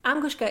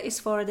I'm Goska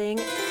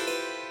Isphording,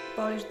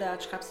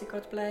 Polish-Dutch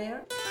harpsichord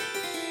player.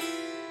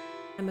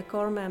 I'm a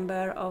core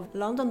member of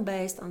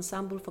London-based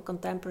Ensemble for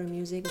Contemporary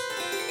Music,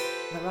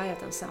 the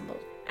Riot Ensemble.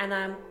 And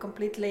I'm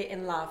completely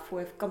in love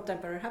with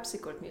contemporary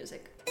harpsichord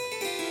music.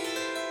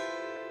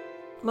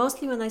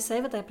 Mostly when I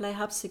say that I play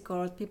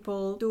harpsichord,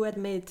 people do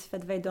admit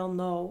that they don't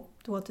know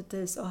what it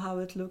is or how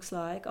it looks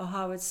like or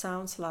how it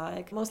sounds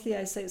like. Mostly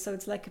I say so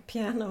it's like a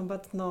piano,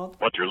 but not.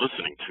 What you're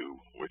listening to,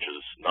 which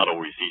is not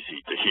always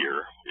easy to hear,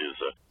 is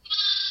a...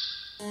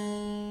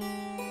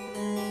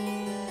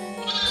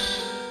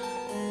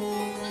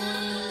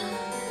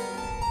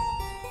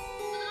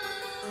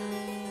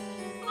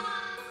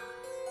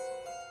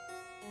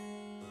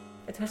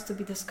 It has to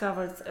be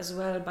discovered as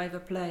well by the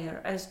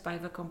player, as by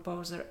the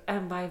composer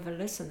and by the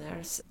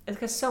listeners. It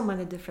has so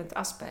many different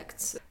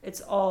aspects.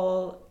 It's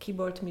all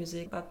keyboard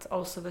music, but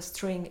also the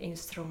string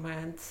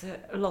instrument.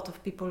 A lot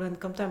of people in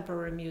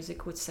contemporary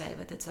music would say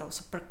that it's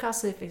also a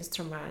percussive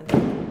instrument.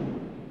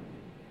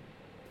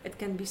 It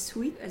can be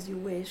sweet as you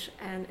wish,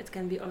 and it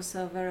can be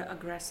also very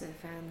aggressive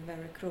and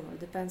very cruel.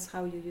 Depends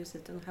how you use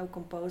it and how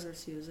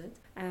composers use it.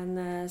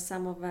 And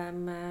some of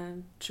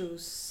them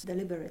choose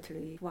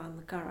deliberately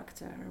one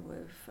character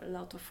with a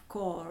lot of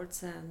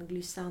chords and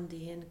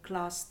glissandi and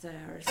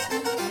clusters.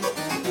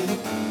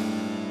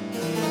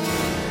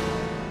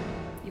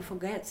 You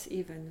forget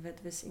even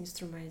that this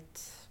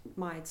instrument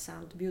might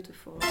sound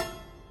beautiful.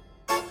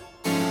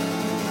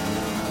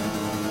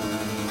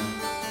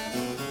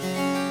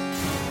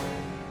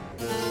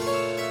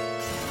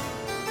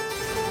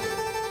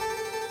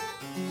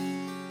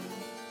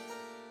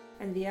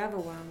 And the other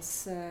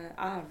ones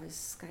are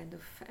this kind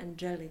of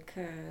angelic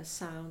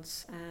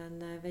sounds,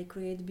 and they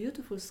create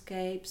beautiful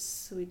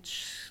scapes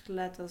which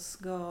let us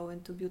go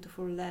into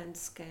beautiful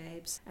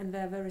landscapes, and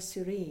they're very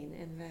serene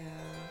in their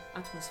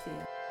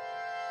atmosphere.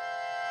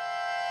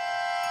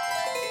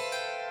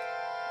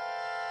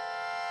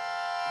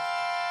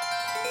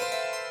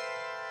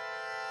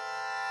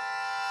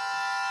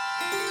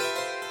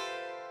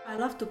 I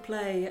love to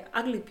play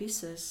ugly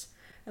pieces,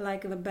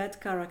 like the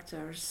bad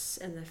characters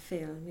in a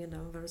film,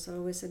 there's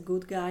always a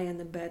good guy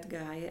and a bad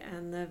guy,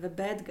 and the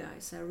bad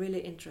guys are really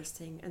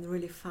interesting and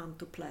really fun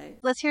to play.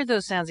 Let's hear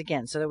those sounds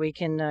again so that we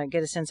can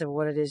get a sense of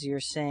what it is you're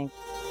saying.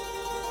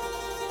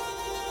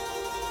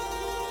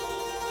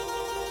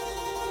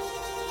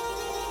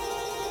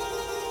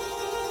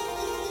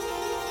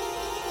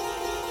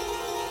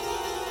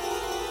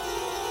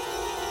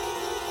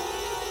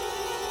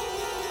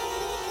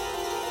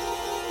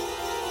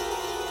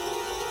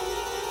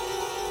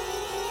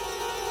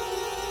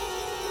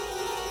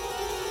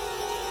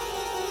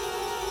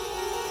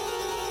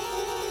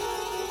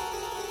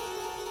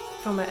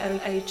 From an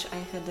early age, I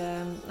had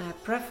a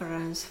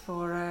preference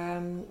for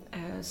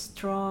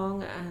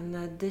strong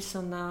and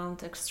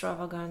dissonant,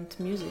 extravagant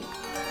music.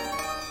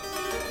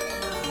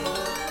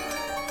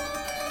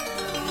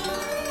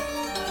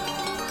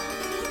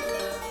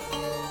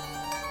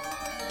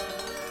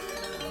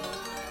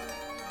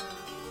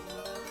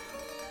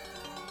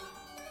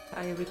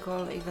 I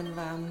recall even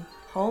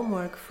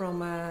homework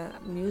from a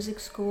music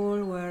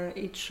school where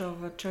each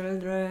of the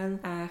children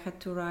had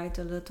to write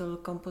a little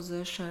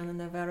composition in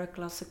a very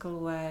classical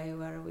way,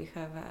 where we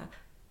have a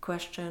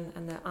question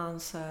and an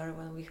answer,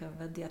 when we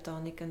have a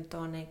diatonic and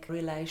tonic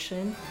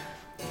relation.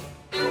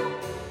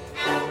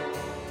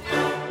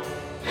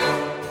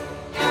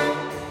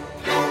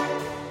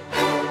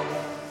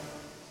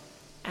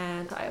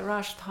 And I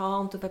rushed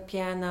home to the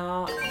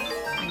piano.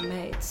 I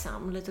made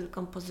some little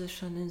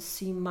composition in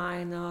C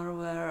minor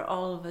where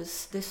all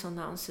these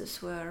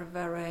dissonances were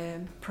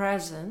very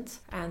present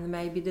and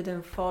maybe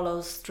didn't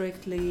follow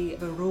strictly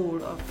the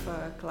rule of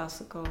a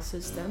classical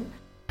system.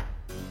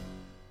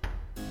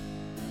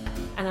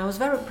 And I was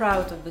very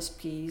proud of this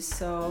piece,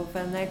 so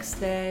the next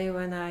day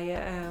when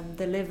I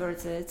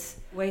delivered it,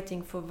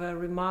 waiting for the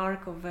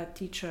remark of the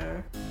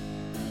teacher,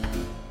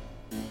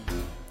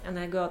 and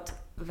I got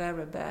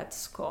very bad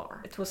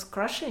score. It was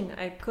crushing,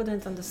 I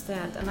couldn't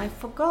understand, and I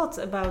forgot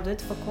about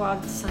it for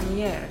quite some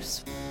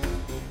years.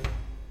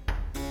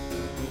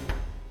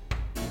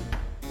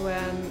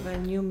 When the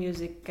new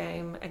music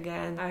came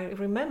again, I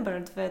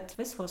remembered that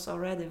this was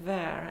already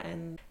there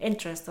and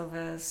interest of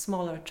a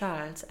smaller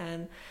child,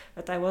 and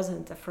that I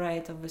wasn't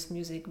afraid of this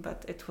music,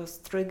 but it was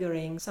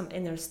triggering some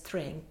inner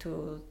string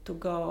to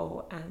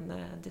go and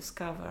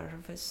discover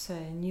this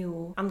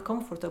new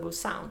uncomfortable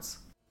sounds.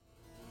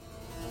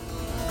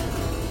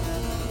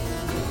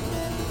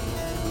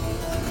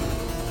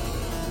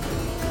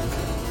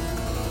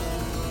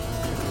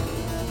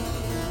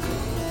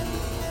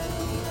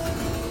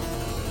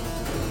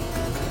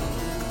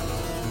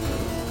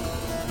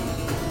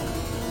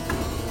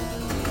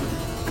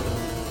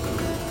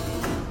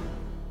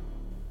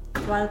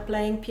 While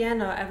playing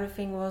piano,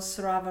 everything was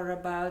rather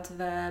about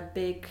the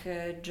big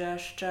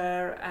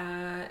gesture.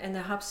 In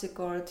the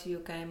harpsichord, you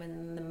came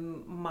in the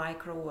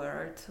micro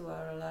world,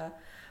 where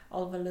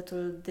all the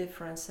little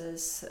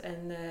differences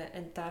in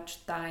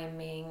touch,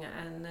 timing,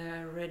 and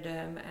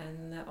rhythm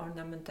and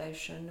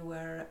ornamentation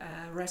were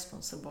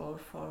responsible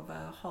for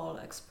the whole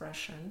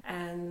expression.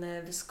 And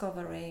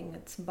discovering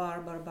it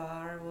bar by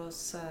bar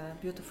was a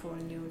beautiful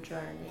new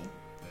journey.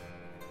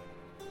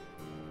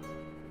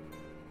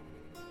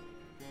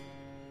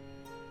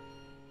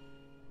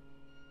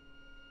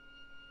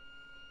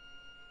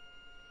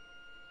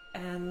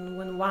 And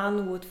when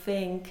one would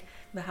think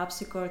the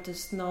harpsichord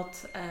is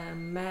not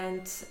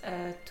meant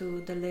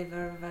to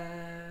deliver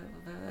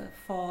the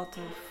thought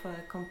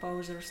of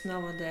composers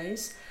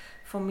nowadays,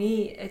 for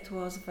me it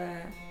was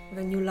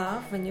the new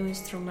love, the new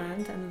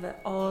instrument, and the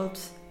old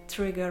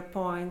trigger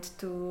point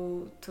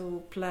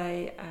to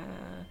play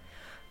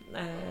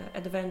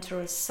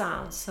adventurous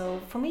sounds. So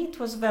for me it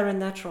was very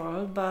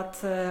natural,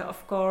 but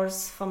of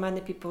course for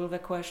many people the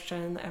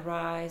question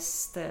arises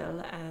still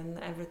and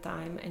every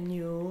time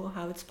anew,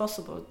 how it's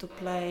possible to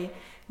play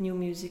new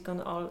music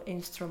on all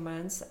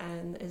instruments,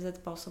 and is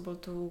it possible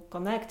to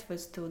connect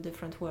with two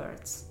different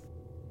words?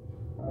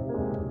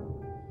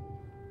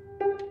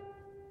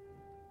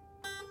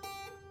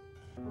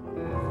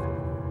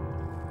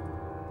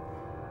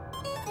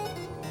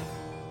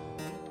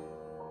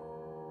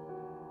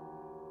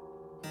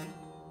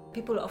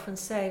 People often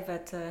say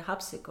that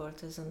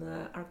harpsichord is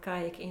an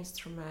archaic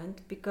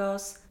instrument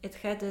because it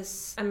had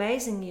this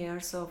amazing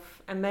years of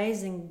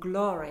amazing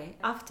glory.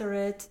 After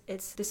it,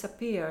 it's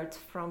disappeared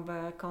from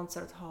the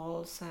concert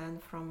halls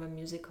and from the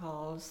music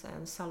halls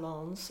and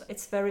salons.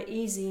 It's very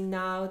easy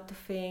now to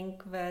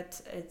think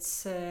that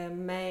its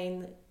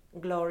main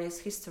glorious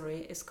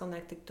history is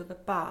connected to the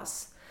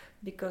past,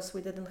 because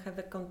we didn't have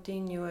a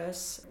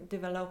continuous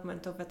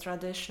development of a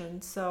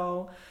tradition,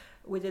 so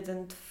we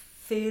didn't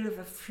feel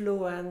the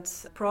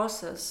fluent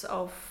process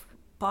of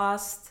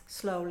past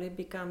slowly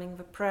becoming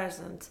the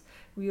present.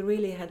 We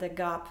really had a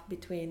gap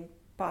between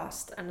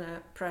past and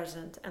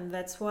present, and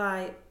that's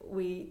why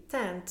we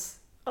tend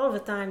all the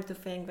time to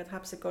think that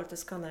harpsichord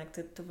is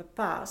connected to the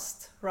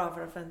past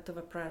rather than to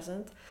the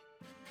present.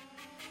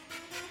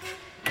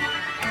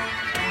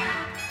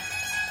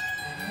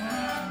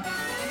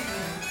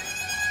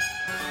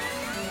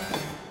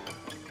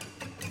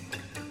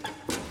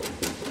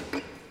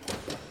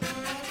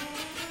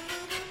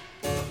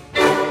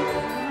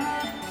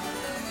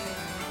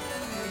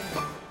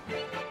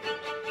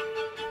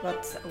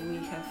 But we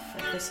have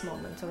at this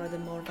moment already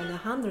more than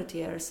 100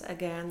 years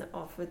again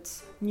of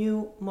its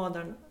new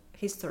modern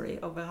history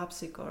of a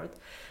harpsichord,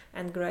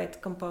 and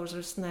great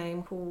composers'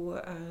 name who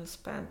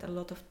spent a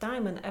lot of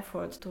time and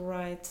effort to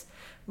write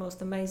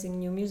most amazing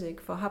new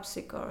music for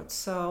harpsichord.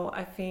 So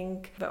I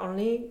think the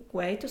only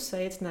way to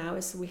say it now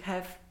is we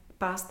have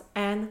past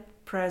and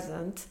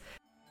present.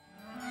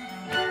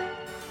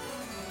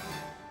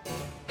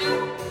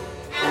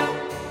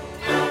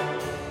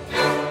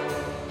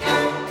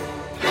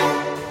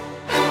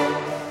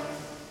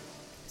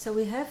 So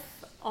we have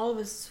all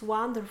these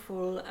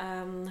wonderful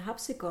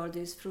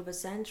harpsichordists through the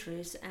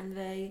centuries, and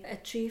they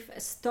achieve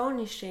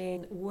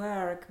astonishing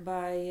work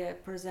by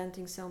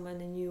presenting so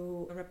many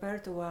new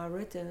repertoire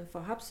written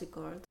for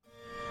harpsichord.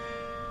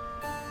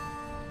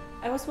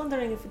 I was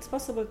wondering if it's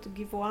possible to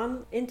give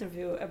one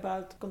interview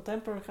about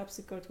contemporary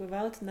harpsichord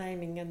without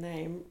naming a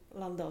name,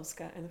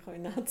 Landowska and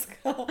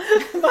Chojnacka,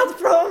 but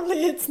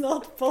probably it's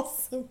not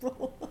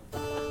possible.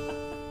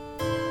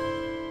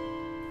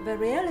 The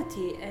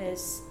reality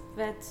is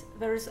that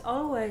there is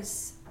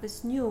always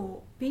this new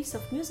piece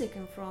of music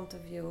in front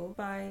of you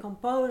by a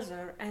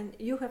composer, and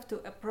you have to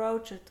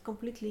approach it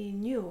completely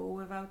new,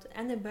 without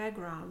any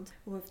background,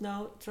 with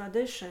no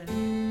tradition.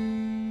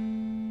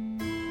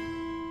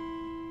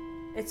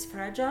 It's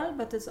fragile,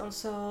 but it's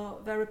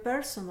also very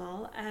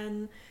personal,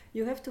 and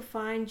you have to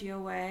find your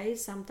way,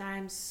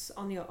 sometimes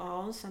on your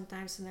own,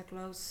 sometimes in a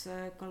close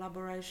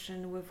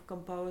collaboration with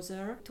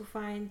composer, to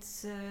find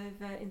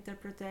the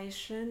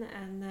interpretation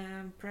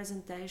and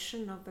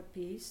presentation of the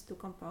piece to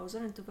composer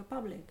and to the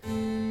public.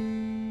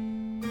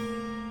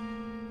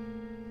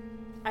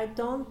 I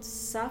don't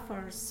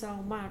suffer so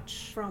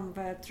much from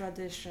the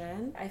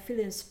tradition. I feel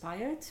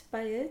inspired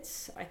by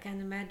it. I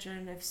can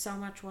imagine if so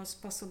much was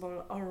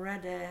possible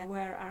already,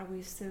 where are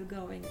we still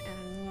going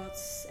and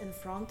what's in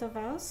front of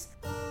us.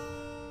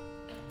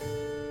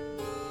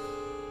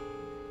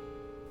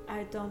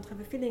 I don't have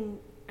a feeling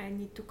I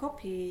need to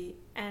copy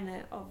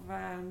any of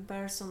the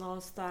personal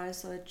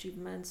styles or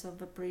achievements of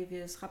the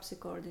previous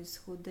harpsichordists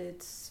who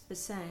did the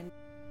same.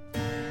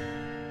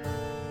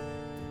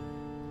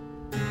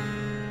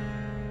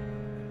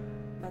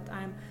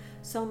 I'm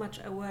so much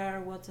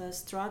aware what a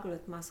struggle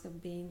it must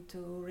have been to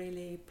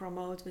really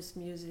promote this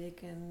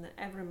music in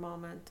every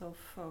moment of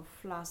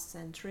last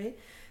century,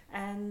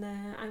 and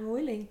I'm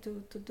willing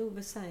to do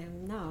the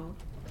same now.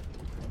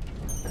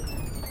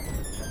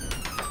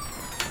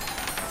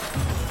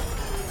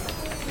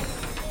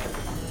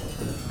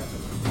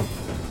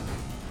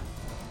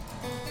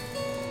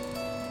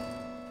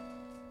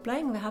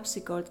 Playing the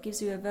harpsichord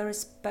gives you a very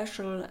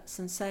special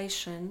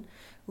sensation,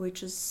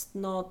 which is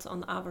not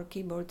on other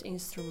keyboard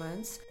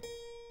instruments.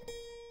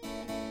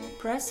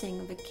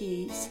 pressing the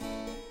keys,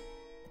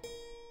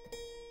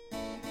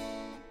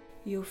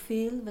 you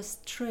feel the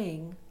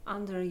string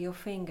under your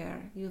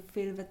finger, you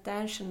feel the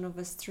tension of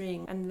the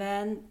string, and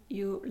then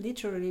you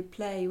literally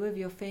play with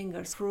your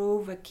fingers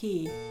through the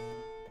key.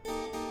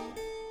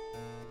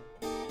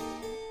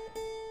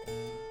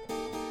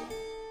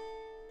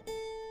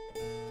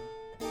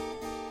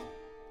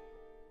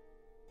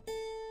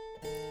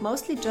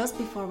 Mostly just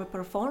before the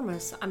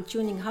performance, I'm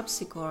tuning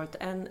harpsichord,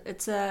 and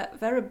it's a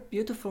very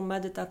beautiful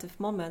meditative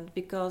moment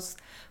because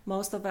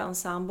most of the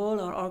ensemble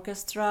or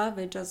orchestra,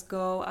 they just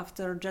go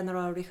after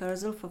general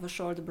rehearsal for a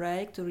short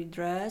break to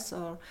redress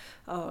or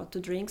to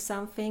drink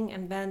something,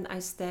 and then I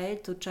stay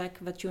to check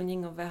the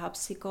tuning of the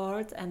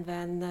harpsichord, and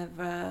then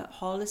the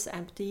hall is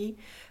empty,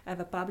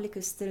 the public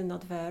is still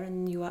not there,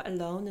 and you are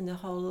alone in the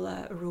whole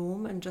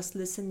room and just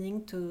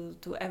listening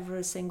to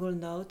every single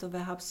note of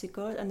the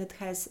harpsichord, and it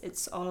has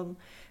its own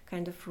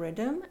kind of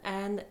rhythm,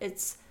 and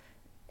it's,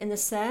 in a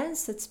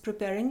sense, it's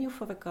preparing you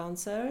for the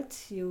concert.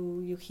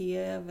 You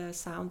hear the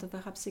sound of the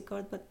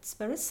harpsichord, but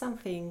there is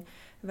something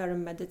very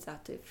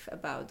meditative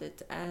about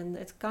it, and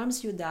it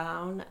calms you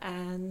down,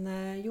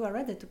 and you are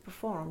ready to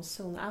perform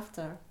soon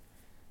after.